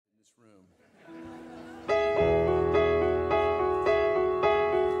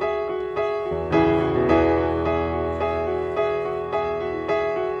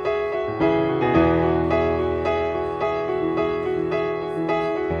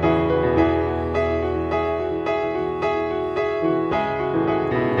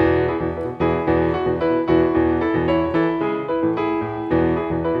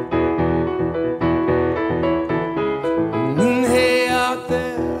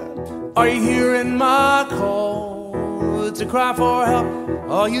Are you hearing my call to cry for help?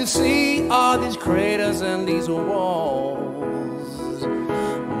 All you see are these craters and these walls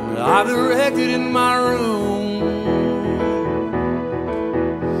I've erected in my room.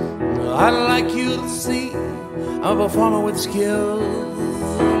 I'd like you to see a performer with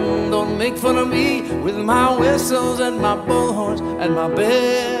skills. Don't make fun of me with my whistles and my bullhorns and my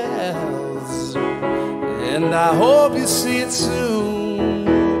bells. And I hope you see it soon.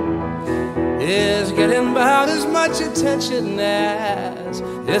 It's getting about as much attention as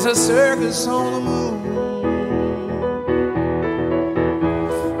it's a circus on the moon.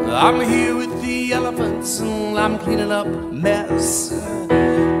 I'm here with the elephants and I'm cleaning up mess.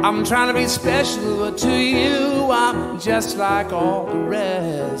 I'm trying to be special, but to you I'm just like all the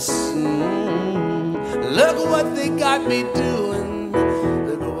rest. Look at what they got me doing.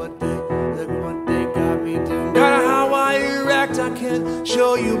 Look at what they got me doing. Got a Hawaii act, I can't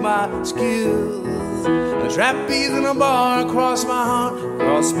show you my skills. A trapeze in a bar across my heart,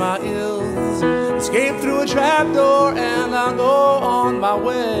 across my ills. Escape through a trapdoor and I'll go on my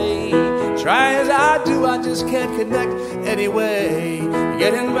way. Try as I do, I just can't connect anyway.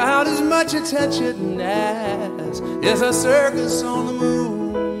 Getting about as much attention as is a circus on the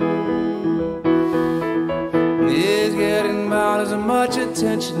moon. It's getting about as much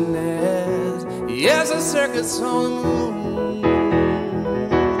attention as yes, a circus on the moon.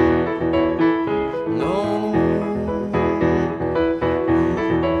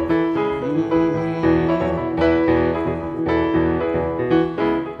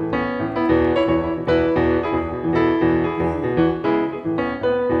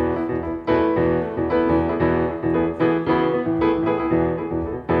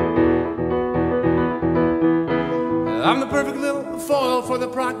 I'm the perfect little foil for the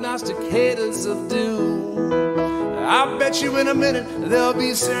prognosticators of doom. I bet you in a minute they'll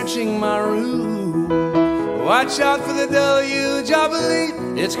be searching my room. Watch out for the deluge, I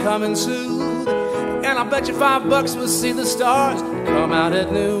believe it's coming soon. And I bet you $5 will see the stars come out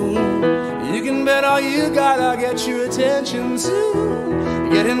at noon. You can bet all you got, I'll get your attention soon.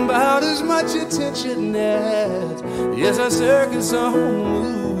 Getting about as much attention as yes, a circus on the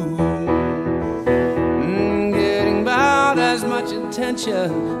moon. As much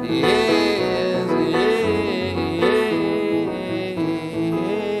attention, yes, yes,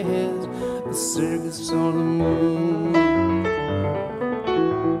 the circus on the moon.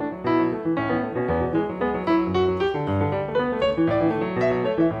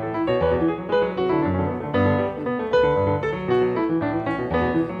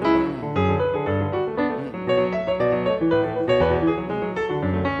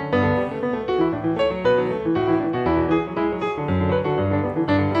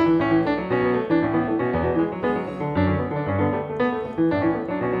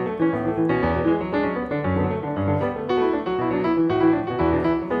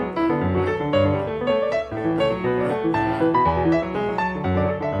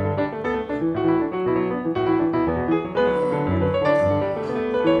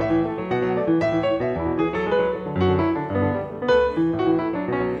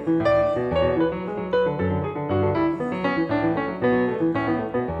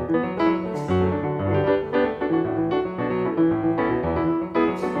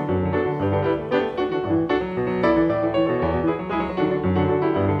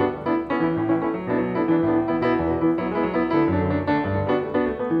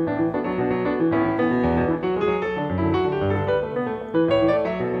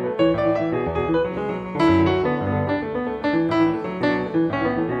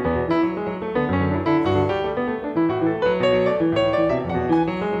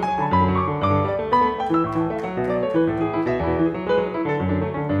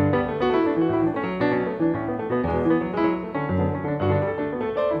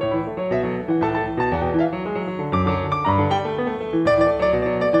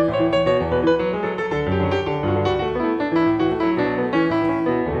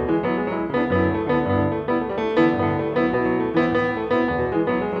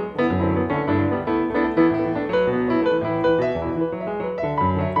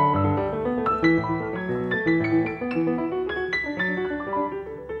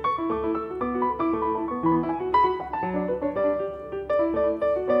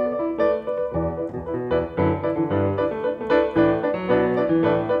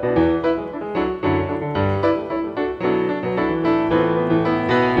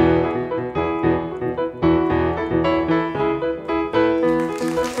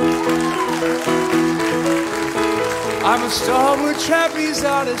 I'm a stalwart trapeze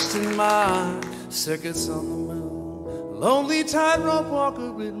artist in my circus on the moon. lonely tightrope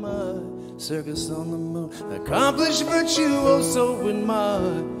walker with my circus on the moon. Accomplished virtue, oh, so with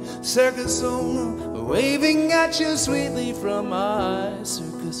my circus on the moon. Waving at you sweetly from my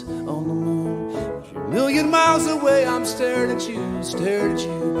circus on the moon. A million miles away, I'm staring at you,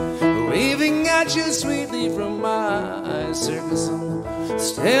 waving at you sweetly from my circus on the moon.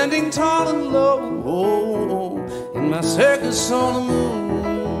 Standing tall and low, oh, in my circus on the moon.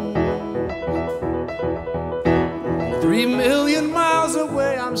 3 million miles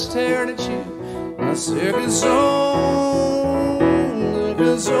away, I'm staring at you, my circus on,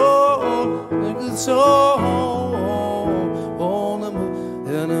 circus on, circus on the moon.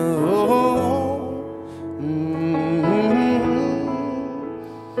 And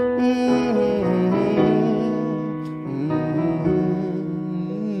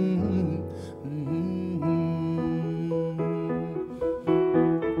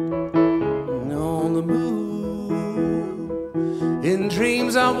on the moon. In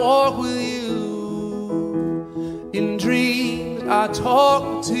dreams I walk with you, in dreams I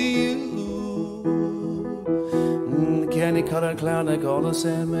talk to you. The candy-colored clown I call the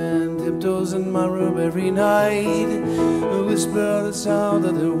Sandman tiptoes in my room every night. Whisper the sound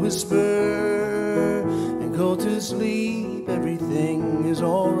of the whisper and go to sleep, everything is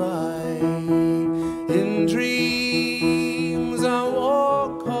alright. In dreams I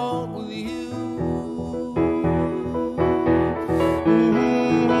walk home with you.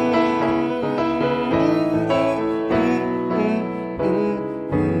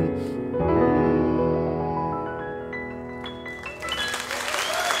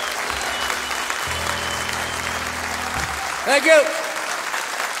 Thank you.